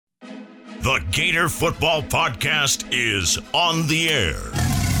The Gator Football Podcast is on the air.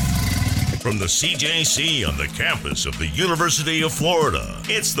 From the CJC on the campus of the University of Florida,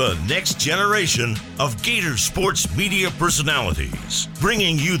 it's the next generation of Gator sports media personalities,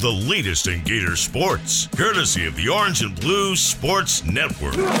 bringing you the latest in Gator sports, courtesy of the Orange and Blue Sports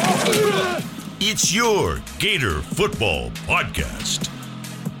Network. It's your Gator Football Podcast.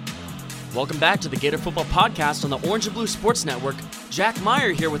 Welcome back to the Gator Football Podcast on the Orange and Blue Sports Network. Jack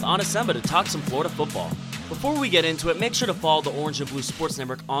Meyer here with Anna Semba to talk some Florida football. Before we get into it, make sure to follow the Orange and Blue Sports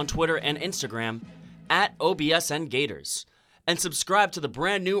Network on Twitter and Instagram at OBSN Gators. And subscribe to the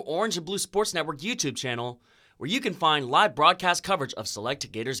brand new Orange and Blue Sports Network YouTube channel where you can find live broadcast coverage of select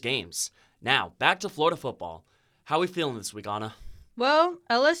Gators games. Now, back to Florida football. How are we feeling this week, Anna? Well,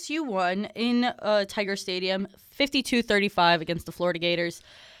 LSU won in Tiger Stadium 52-35 against the Florida Gators.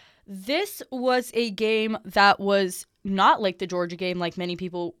 This was a game that was not like the Georgia game like many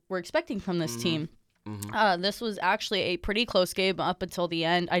people were expecting from this team. This was actually a pretty close game up until the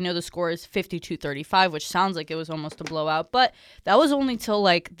end. I know the score is 52-35, which sounds like it was almost a blowout, but that was only till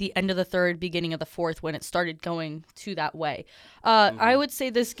like the end of the third, beginning of the fourth when it started going to that way. I would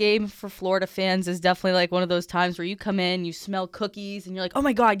say this game for Florida fans is definitely like one of those times where you come in, you smell cookies, and you're like, oh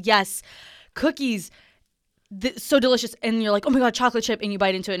my God, yes, cookies. So delicious, and you're like, oh my God, chocolate chip, and you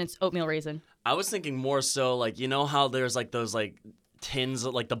bite into it, and it's oatmeal raisin. I was thinking more so like, you know how there's like those like tins,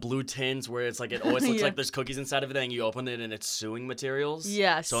 like the blue tins where it's like it always looks like there's cookies inside of it, and you open it and it's sewing materials?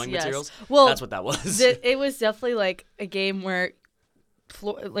 Sewing materials? Well, that's what that was. It was definitely like a game where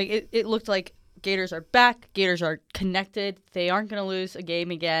it looked like Gators are back, Gators are connected, they aren't going to lose a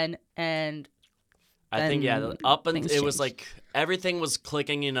game again, and I think it was like everything was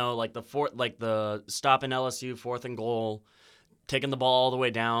clicking, you know, like the stop in LSU, 4th and goal, taking the ball all the way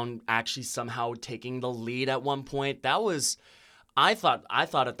down, actually somehow taking the lead at one point. That was, I thought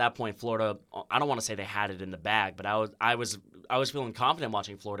at that point Florida, I don't want to say they had it in the bag, but I was feeling confident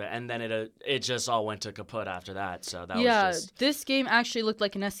watching Florida, and then it just all went to kaput after that. So that was just, this game actually looked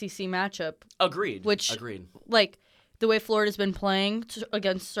like an SEC matchup. Agreed. Like the way Florida's been playing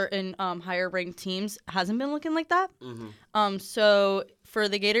against certain higher-ranked teams hasn't been looking like that. So for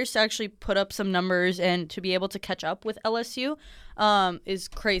the Gators to actually put up some numbers and to be able to catch up with LSU is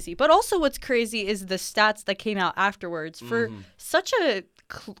crazy. But also what's crazy is the stats that came out afterwards. For such a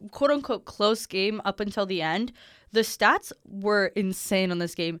quote-unquote close game up until the end, the stats were insane on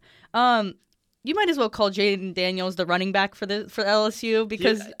this game. You might as well call Jaden Daniels the running back for LSU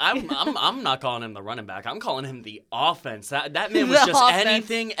because I'm not calling him the running back. I'm calling him the offense. That man was just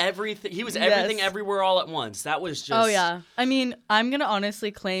anything, everything. He was everything, everywhere, all at once. That was just. Oh yeah. I mean, I'm gonna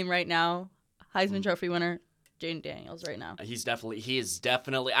honestly claim right now, Heisman Trophy winner Jaden Daniels right now. He is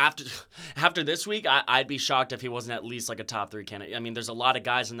definitely after this week. I'd be shocked if he wasn't at least like a top 3 candidate. I mean, there's a lot of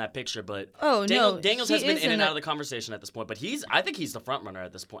guys in that picture, but Daniels has been in and out of the conversation at this point. But I think he's the front runner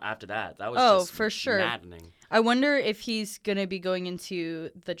at this point. After that was just for sure maddening. I wonder if he's gonna be going into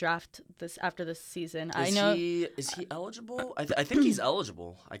the draft after this season. Is he eligible? I think he's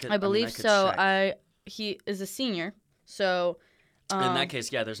eligible. I believe so. He is a senior, so. In that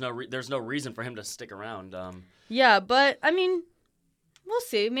case, yeah, there's no reason for him to stick around. Yeah, but I mean, we'll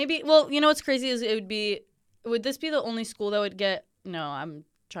see. Maybe. Well, you know what's crazy is would this be the only school that would get? No, I'm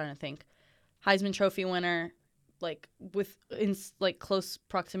trying to think. Heisman Trophy winner, like in close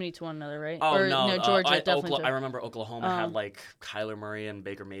proximity to one another, right? Oh or, no, Georgia definitely. I remember Oklahoma had like Kyler Murray and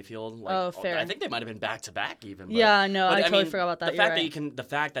Baker Mayfield. Fair. I think they might have been back to back even. But, yeah, no, I totally forgot about that. The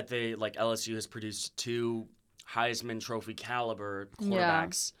fact that they like LSU has produced 2 Heisman Trophy caliber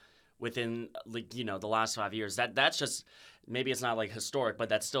quarterbacks within the last 5 years. That's just, maybe it's not like historic, but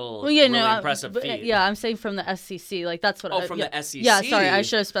that's still impressive feat. Yeah, I'm saying from the SEC. Like that's what. The SEC. Yeah, sorry, I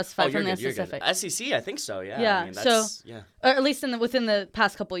should have specified from the SEC. SEC, I think so. Yeah. Yeah. I mean, that's, or at least within the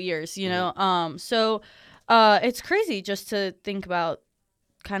past couple of years, you know. So it's crazy just to think about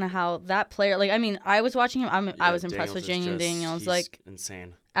kind of how that player. Like, I mean, I was watching him. I was impressed with Jaden Daniels. Like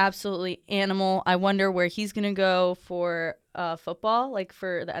insane. Absolutely animal. I wonder where he's going to go for football, like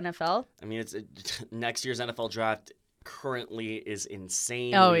for the NFL. I mean, next year's NFL draft currently is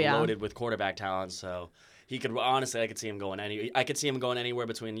insane, loaded with quarterback talent. So he could honestly, I could see him going anywhere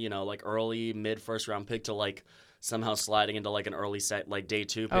between like early mid first round pick to like somehow sliding into like an early set like day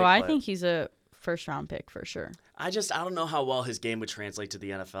 2 pick. I think he's a first round pick for sure. I don't know how well his game would translate to the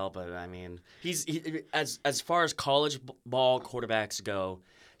NFL, but I mean, as far as college ball quarterbacks go,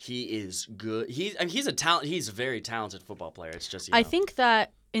 he is good. He's a talent. He's a very talented football player. It's just I think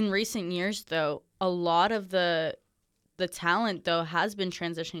that in recent years, though, a lot of the talent though has been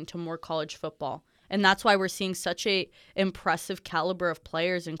transitioning to more college football. And that's why we're seeing such a impressive caliber of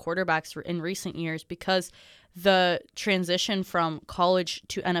players and quarterbacks in recent years, because the transition from college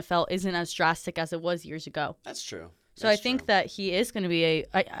to NFL isn't as drastic as it was years ago. That's true. So I think that he is going to be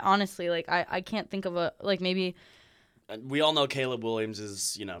honestly, like, I can't think of maybe. We all know Caleb Williams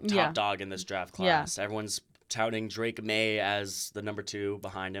is, top dog in this draft class. Yeah. Everyone's touting Drake May as the number 2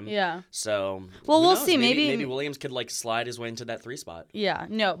 behind him. Yeah. So, well, we'll see. Maybe Williams could, slide his way into that 3 spot. Yeah.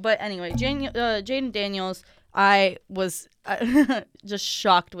 No, but anyway, Jaden Daniels, I was just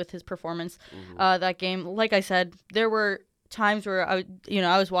shocked with his performance that game. Like I said, there were times where I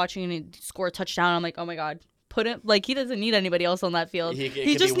was watching and he'd score a touchdown. I'm like, oh my God. Put him, he doesn't need anybody else on that field.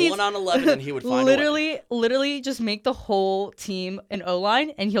 He just needs 1 on 11 and he would find literally just make the whole team an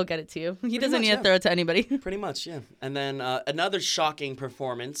O-line and he'll get it to you. He doesn't need to throw it to anybody. Pretty much, yeah. And then another shocking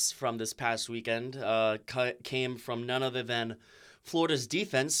performance from this past weekend came from none other than Florida's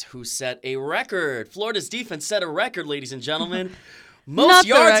defense, who set a record. Florida's defense set a record, ladies and gentlemen. Most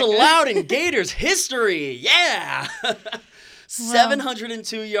yards allowed in Gators history. Yeah.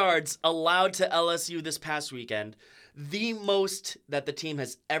 702 yards allowed to LSU this past weekend. The most that the team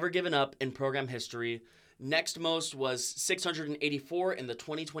has ever given up in program history. Next most was 684 in the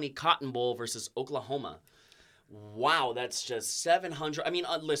 2020 Cotton Bowl versus Oklahoma. Wow, that's just 700. I mean,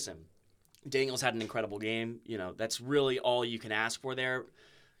 listen, Daniels had an incredible game. That's really all you can ask for there.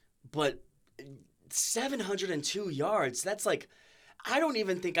 But 702 yards, that's I don't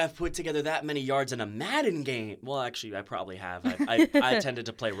even think I've put together that many yards in a Madden game. Well, actually, I probably have. I tended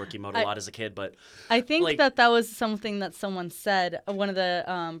to play rookie mode a lot as a kid, but I think that was something that someone said. One of the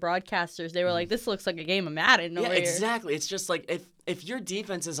broadcasters, they were like, "This looks like a game of Madden." Yeah, exactly. It's just if your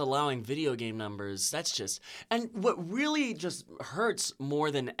defense is allowing video game numbers, that's just. And what really just hurts more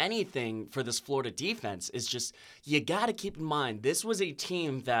than anything for this Florida defense is just you got to keep in mind this was a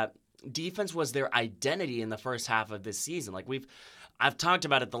team that defense was their identity in the first half of this season. I've talked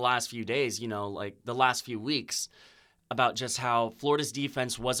about it the last few days, the last few weeks, about just how Florida's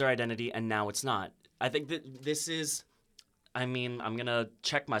defense was their identity and now it's not. I think that this is, I'm going to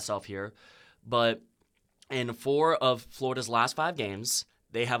check myself here, but in 4 of Florida's last 5 games,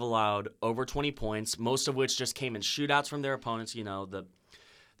 they have allowed over 20 points, most of which just came in shootouts from their opponents. Here we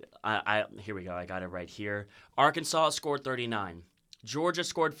go. I got it right here. Arkansas scored 39. Georgia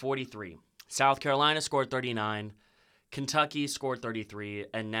scored 43. South Carolina scored 39. Kentucky scored 33,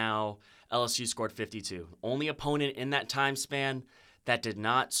 and now LSU scored 52. Only opponent in that time span that did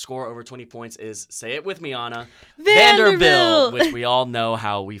not score over 20 points is, say it with me, Anna, Vanderbilt, which we all know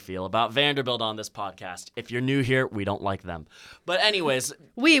how we feel about Vanderbilt on this podcast. If you're new here, we don't like them. But anyways.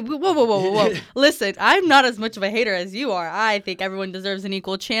 Whoa. Listen, I'm not as much of a hater as you are. I think everyone deserves an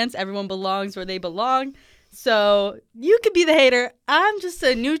equal chance. Everyone belongs where they belong. So you could be the hater. I'm just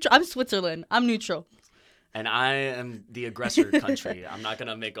a neutral. I'm Switzerland. I'm neutral. And I am the aggressor country. I'm not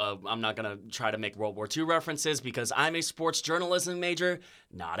gonna try to make World War II references because I'm a sports journalism major,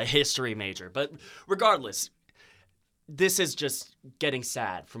 not a history major. But regardless, this is just getting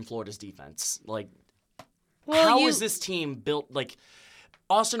sad from Florida's defense. How is this team built?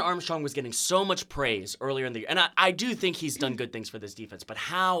 Austin Armstrong was getting so much praise earlier in the year. And I do think he's done good things for this defense. But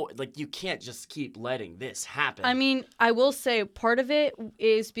how, you can't just keep letting this happen. I will say part of it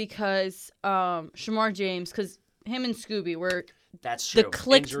is because Shamar James, because him and Scooby were the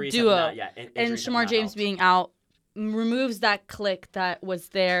clicked duo. And Shamar James being out removes that click that was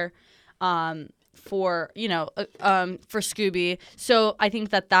there for Scooby. So I think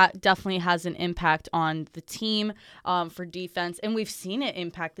that definitely has an impact on the team for defense, and we've seen it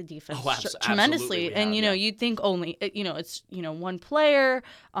impact the defense tremendously. And you'd think only it's one player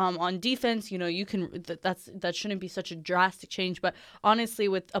on defense. You can that shouldn't be such a drastic change, but honestly,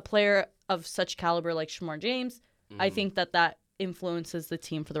 with a player of such caliber like Shamar James, I think that influences the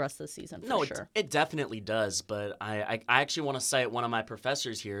team for the rest of the season. No, it definitely does. But I actually want to cite one of my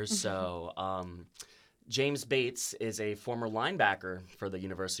professors here. So James Bates is a former linebacker for the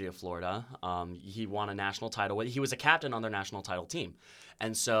University of Florida. He won a national title. He was a captain on their national title team.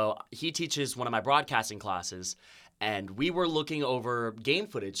 And so he teaches one of my broadcasting classes. And we were looking over game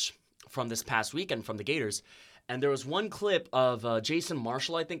footage from this past weekend from the Gators. And there was one clip of Jason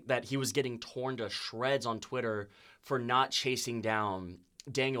Marshall, I think, that he was getting torn to shreds on Twitter for not chasing down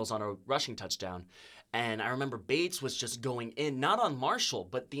Daniels on a rushing touchdown. And I remember Bates was just going in, not on Marshall,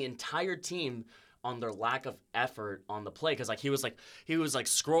 but the entire team on their lack of effort on the play. Because he was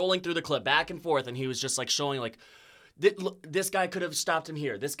scrolling through the clip back and forth, and he was just showing this guy could have stopped him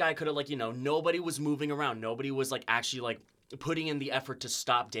here. This guy could have nobody was moving around. Nobody was actually putting in the effort to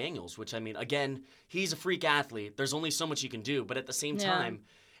stop Daniels, which again, he's a freak athlete. There's only so much you can do, but at the same time,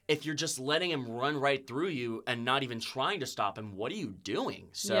 if you're just letting him run right through you and not even trying to stop him, what are you doing?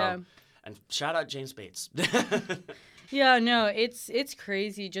 So, and shout out James Bates. Yeah, no, it's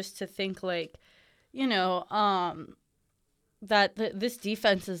crazy just to think like, you know, that this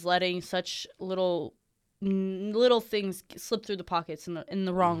defense is letting such little things slip through the pockets in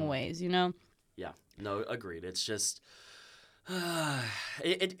the wrong ways, you know? Yeah, no, agreed. It's just,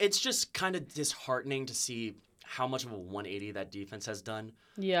 it's just kind of disheartening to see how much of a 180 that defense has done.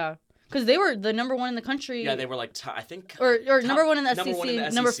 Yeah. Because they were the number one in the country. Yeah, they were like, I think. Or top, number one in the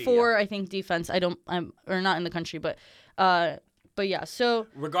SEC. Number four, yeah. I think, defense. Or not in the country, but yeah, so.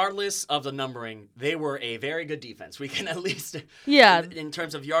 Regardless of the numbering, they were a very good defense. We can at least. Yeah. In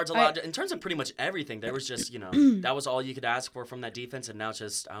terms of yards allowed, in terms of pretty much everything, there was just, that was all you could ask for from that defense. And now it's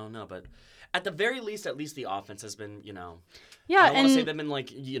just, I don't know. But at the very least, at least the offense has been, Yeah. I don't want to say they've been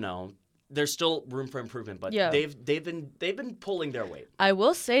like, there's still room for improvement, but they've been pulling their weight. I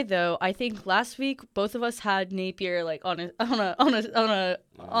will say though, I think last week both of us had Napier like on the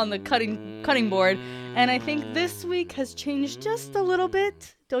cutting board, and I think this week has changed just a little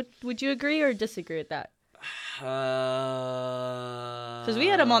bit. Would you agree or disagree with that? Because we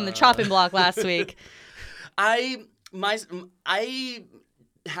had him on the chopping block last week.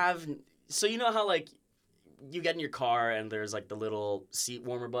 So you know how like you get in your car and there's like the little seat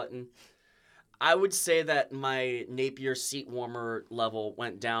warmer button. I would say that my Napier seat warmer level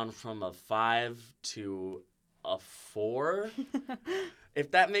went down from a 5 to a 4. If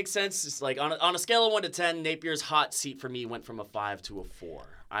that makes sense. It's like on a scale of 1 to 10, Napier's hot seat for me went from a 5 to a 4.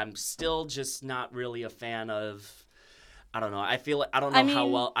 I'm still just not really a fan of, I don't know. I feel like I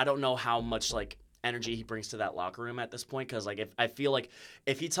don't know how much like energy he brings to that locker room at this point, because like I feel like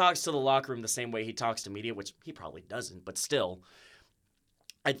if he talks to the locker room the same way he talks to media, which he probably doesn't, but still,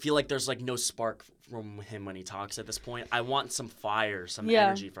 I feel like there's like no spark from him when he talks at this point. I want some fire, some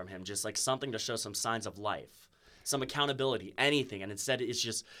energy from him, just like something to show some signs of life, some accountability, anything. And instead,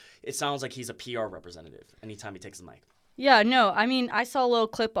 it sounds like he's a PR representative anytime he takes the mic. Yeah, no, I mean, I saw a little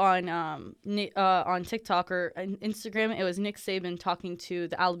clip on TikTok or Instagram. It was Nick Saban talking to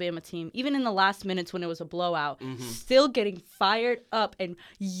the Alabama team, even in the last minutes when it was a blowout, still getting fired up and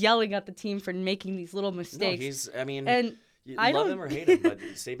yelling at the team for making these little mistakes. You love him or hate him, but Saban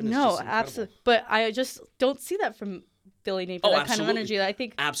is just incredible. Absolutely. But I just don't see that from Billy Napier, that kind of energy. I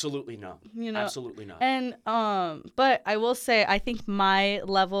think absolutely no. Absolutely not. And but I will say, I think my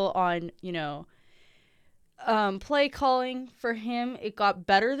level on play calling for him, it got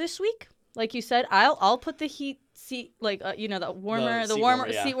better this week. Like you said, I'll put the seat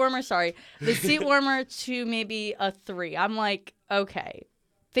warmer to maybe a 3. I'm like, okay,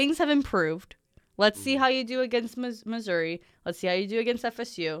 things have improved. Let's see how you do against Missouri. Let's see how you do against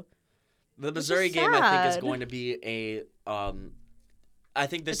FSU. The Missouri game, I think, is going to be a. I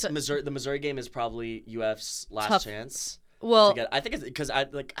think the Missouri game is probably UF's last chance. Well, I think it's because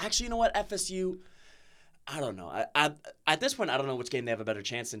actually, you know what, FSU. I don't know. At this point, I don't know which game they have a better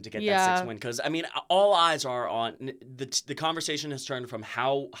chance in to get that 6th win. Because, I mean, all eyes are on the conversation has turned from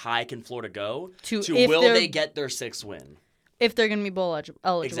how high can Florida go to will they get their 6th win. If they're going to be bowl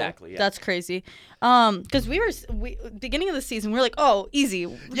eligible. Exactly, yeah. That's crazy. Because beginning of the season, we were like, oh, easy.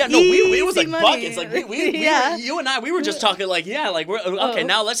 Yeah, no, it was like money. Buckets. Like, you and I, we were just talking like, we're okay,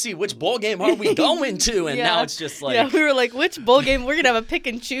 now let's see which bowl game are we going to? And now it's just like. Yeah, we were like, which bowl game? We're going to have a pick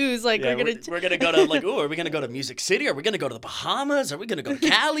and choose. Like, we're going to go to, like, are we going to go to Music City? Are we going to go to the Bahamas? Are we going to go to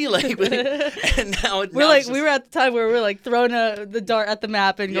Cali? And now we were at the time where we're like throwing the dart at the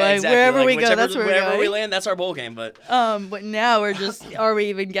map and going, exactly. Wherever we go, that's where we're going. Wherever we land, that's our bowl game. But now we're just, are we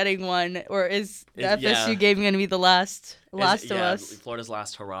even getting one? Or is the FSU game going to be the last of us? Florida's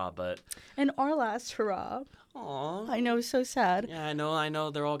last hurrah, but. And our last hurrah. Aww. I know, so sad. Yeah, I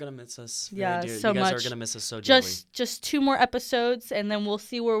know. They're all going to miss us. Yeah, so much. You guys are going to miss us so dearly. Just 2 more episodes, and then we'll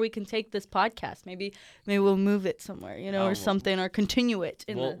see where we can take this podcast. Maybe we'll move it somewhere, or something, or continue it.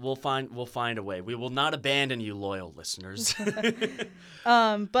 We'll find a way. We will not abandon you, loyal listeners.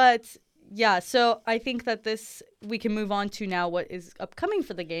 But. Yeah, so I think that we can move on to now what is upcoming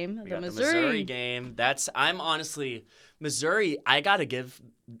for the game, the Missouri game. I'm honestly Missouri. I gotta give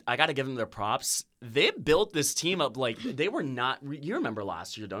them their props. They built this team up like they were not. You remember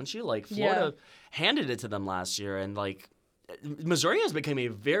last year, don't you? Like Florida handed it to them last year, and like Missouri has become a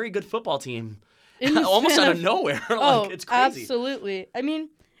very good football team, almost out of nowhere. It's crazy. Absolutely. I mean.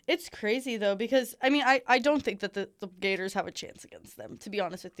 It's crazy, though, because, I mean, I don't think that the Gators have a chance against them, to be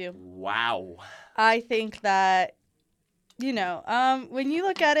honest with you. Wow. I think that, when you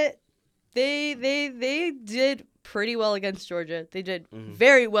look at it, they did pretty well against Georgia. They did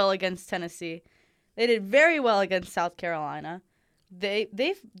very well against Tennessee. They did very well against South Carolina.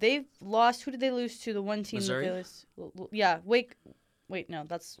 they've lost. Who did they lose to? The one team Missouri? that they lost. Yeah, Wait, no,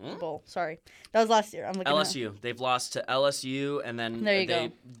 that's bowl. Sorry, that was last year. I'm looking at LSU. They've lost to LSU, and then There you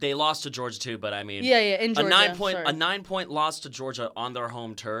go. they lost to Georgia too. But I mean, Yeah, in Georgia. a 9-point loss to Georgia on their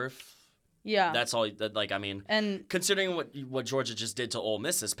home turf. Yeah, That's all. Like I mean, and considering what Georgia just did to Ole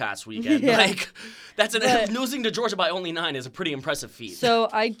Miss this past weekend, Yeah. like But- losing to Georgia by only 9 is a pretty impressive feat. so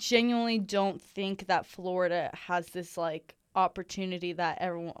I genuinely don't think that Florida has this like opportunity that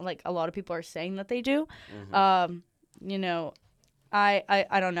everyone, like a lot of people are saying that they do. You know, I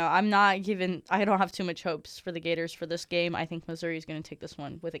don't know. I don't have too much hopes for the Gators for this game. I think Missouri is going to take this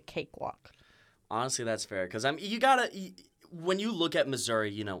one with a cakewalk. Honestly, that's fair because when you look at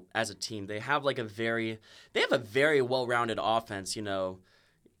Missouri, you know, as a team, they have a very well-rounded offense. You know,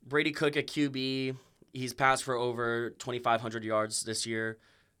 Brady Cook at QB, he's passed for over 2,500 yards this year.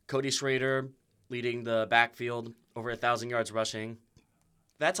 Cody Schrader leading the backfield, over 1,000 yards rushing.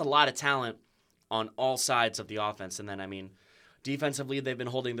 That's a lot of talent on all sides of the offense. And then, I mean, defensively, they've been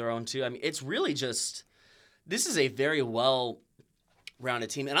holding their own too. I mean, it's really just this is a very well-rounded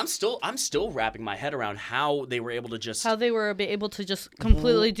team, and I'm still wrapping my head around how they were able to just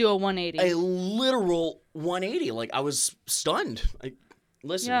completely do a 180. a literal 180. Like I was stunned. Like,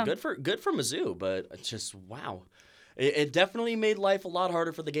 listen, Yeah. good for Mizzou, but it's just wow. It definitely made life a lot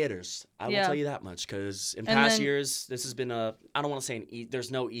harder for the Gators. I will Yeah. tell you that much in And past then- years, this has been I don't want to say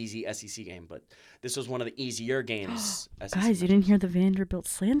there's no easy SEC game, but this was one of the easier games. Guys, you didn't hear the Vanderbilt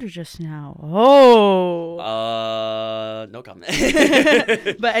slander just now. Oh. No comment.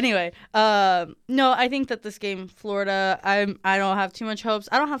 But anyway, no, I think that this game, Florida, I don't have too much hopes.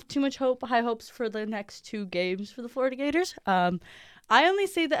 I don't have too much high hopes for the next 2 games for the Florida Gators. I only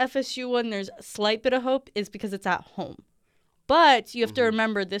say the FSU one, there's a slight bit of hope, is because it's at home. But you have to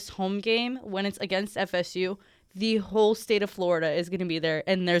remember this home game, when it's against FSU, the whole state of Florida is going to be there.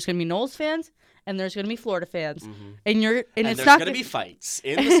 And there's going to be Noles fans, and there's going to be Florida fans. And it's there's not going to be fights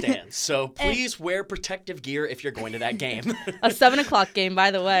in the stands. So please wear protective gear if you're going to that game. a 7:00 game,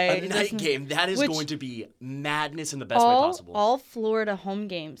 by the way. A night game. That is going to be madness in the best way possible. All Florida home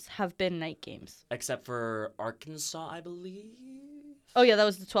games have been night games. Except for Arkansas, I believe. Oh, yeah, that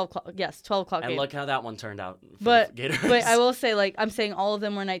was the 12 o'clock. Yes, 12 o'clock And game. look how that one turned out for But the Gators. I will say, like, I'm saying all of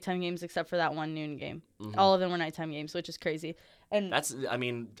them were nighttime games except for that one noon game. All of them were nighttime games, which is crazy. And That's, I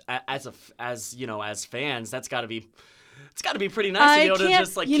mean, as you know, as fans, it's got to be pretty nice to be able to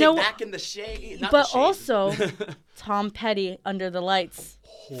just like kick back in the shade. Not but the shade. also, Tom Petty under the lights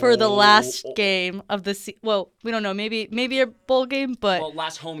for the last game of the season. Well, we don't know. Maybe a bowl game, but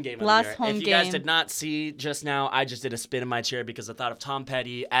last home game. Of last the year. home If you guys game. did not see just now, I just did a spin in my chair because the thought of Tom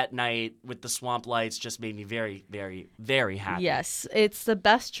Petty at night with the swamp lights just made me very, very, very happy. yes, it's the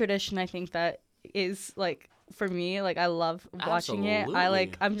best tradition. I think that is like. For me, like I love watching it.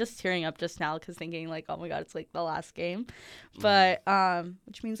 Absolutely. I'm just tearing up just now because thinking like, oh my god, it's like the last game, but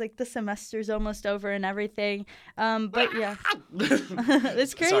which means like the semester's almost over and everything. But yeah,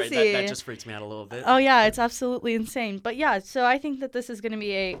 it's crazy. Sorry, that just freaks me out a little bit. Oh yeah, it's absolutely insane. But yeah, so I think that this is gonna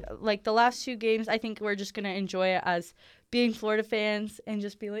be like the last 2 games. I think we're just gonna enjoy it as being Florida fans and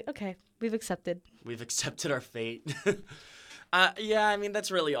just be like, okay, we've accepted our fate. Yeah, I mean that's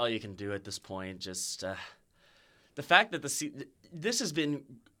really all you can do at this point. Just. The fact that this has been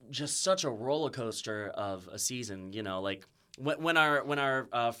just such a roller coaster of a season, you know, like when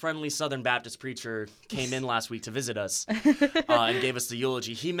our friendly Southern Baptist preacher came in last week to visit us and gave us the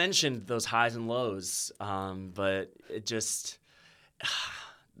eulogy, he mentioned those highs and lows, but it just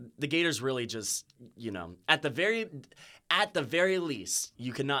the Gators really just, you know, at the very least,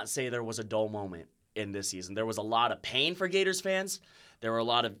 you cannot say there was a dull moment in this season. There was a lot of pain for Gators fans. There were a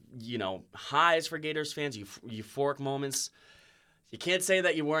lot of, you know, highs for Gators fans, euphoric moments. You can't say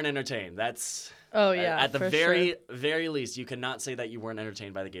that you weren't entertained. That's at the very least, you cannot say that you weren't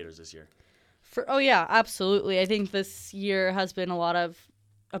entertained by the Gators this year. Oh yeah, absolutely. I think this year has been a lot of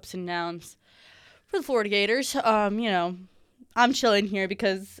ups and downs for the Florida Gators. You know, I'm chilling here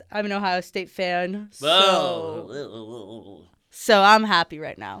because I'm an Ohio State fan, so I'm happy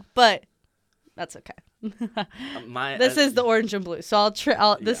right now. But that's okay. This is the orange and blue, so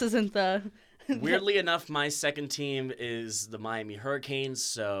this isn't the. Weirdly enough, my second team is the Miami Hurricanes.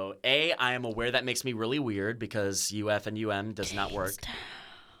 So I am aware that makes me really weird because UF and UM does not work.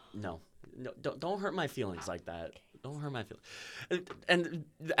 No, don't hurt my feelings like that. Don't hurt my feelings. And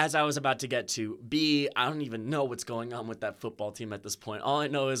as I was about to get to, B, I don't even know what's going on with that football team at this point. All I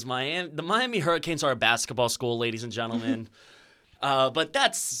know is the Miami Hurricanes are a basketball school, ladies and gentlemen. But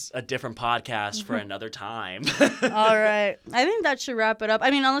that's a different podcast for another time. All right. I think that should wrap it up. I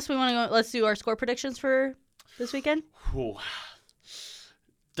mean, unless we want to go, let's do our score predictions for this weekend. Ooh.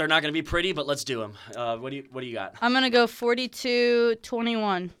 They're not going to be pretty, but let's do them. What do you got? I'm going to go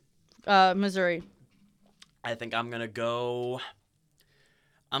 42-21, Missouri. I think I'm going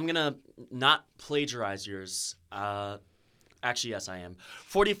to not plagiarize yours. Actually, yes, I am.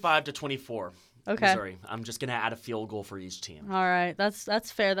 45-24. Okay. Missouri. I'm just going to add a field goal for each team. All right.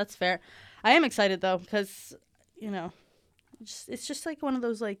 That's fair. That's fair. I am excited, though, because, it's just like one of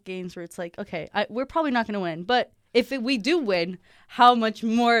those like games where it's like, okay, we're probably not going to win. But if we do win, how much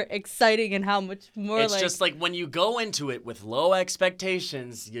more exciting and how much more It's just like when you go into it with low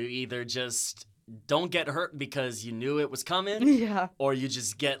expectations, you either just don't get hurt because you knew it was coming. Yeah. Or you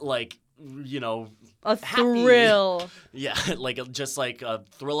just get like, a happy. thrill. Yeah, just like a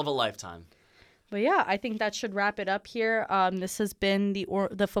thrill of a lifetime. But yeah, I think that should wrap it up here. This has been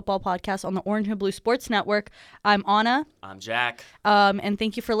the football podcast on the Orange and Blue Sports Network. I'm Anna. I'm Jack. And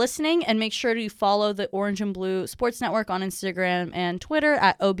thank you for listening. And make sure to follow the Orange and Blue Sports Network on Instagram and Twitter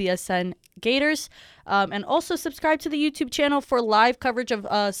at OBSN Gators. And also subscribe to the YouTube channel for live coverage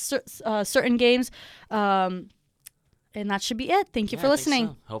of certain games. And that should be it. Thank you for listening.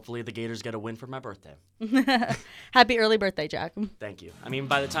 So. Hopefully the Gators get a win for my birthday. Happy early birthday, Jack. Thank you. I mean,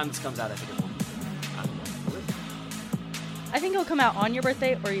 by the time this comes out, I think it will. I think it'll come out on your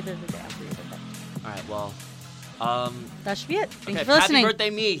birthday or either the day after your birthday. All right, well, that should be it. Thank you for listening. Happy birthday,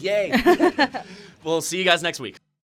 me. Yay. We'll see you guys next week.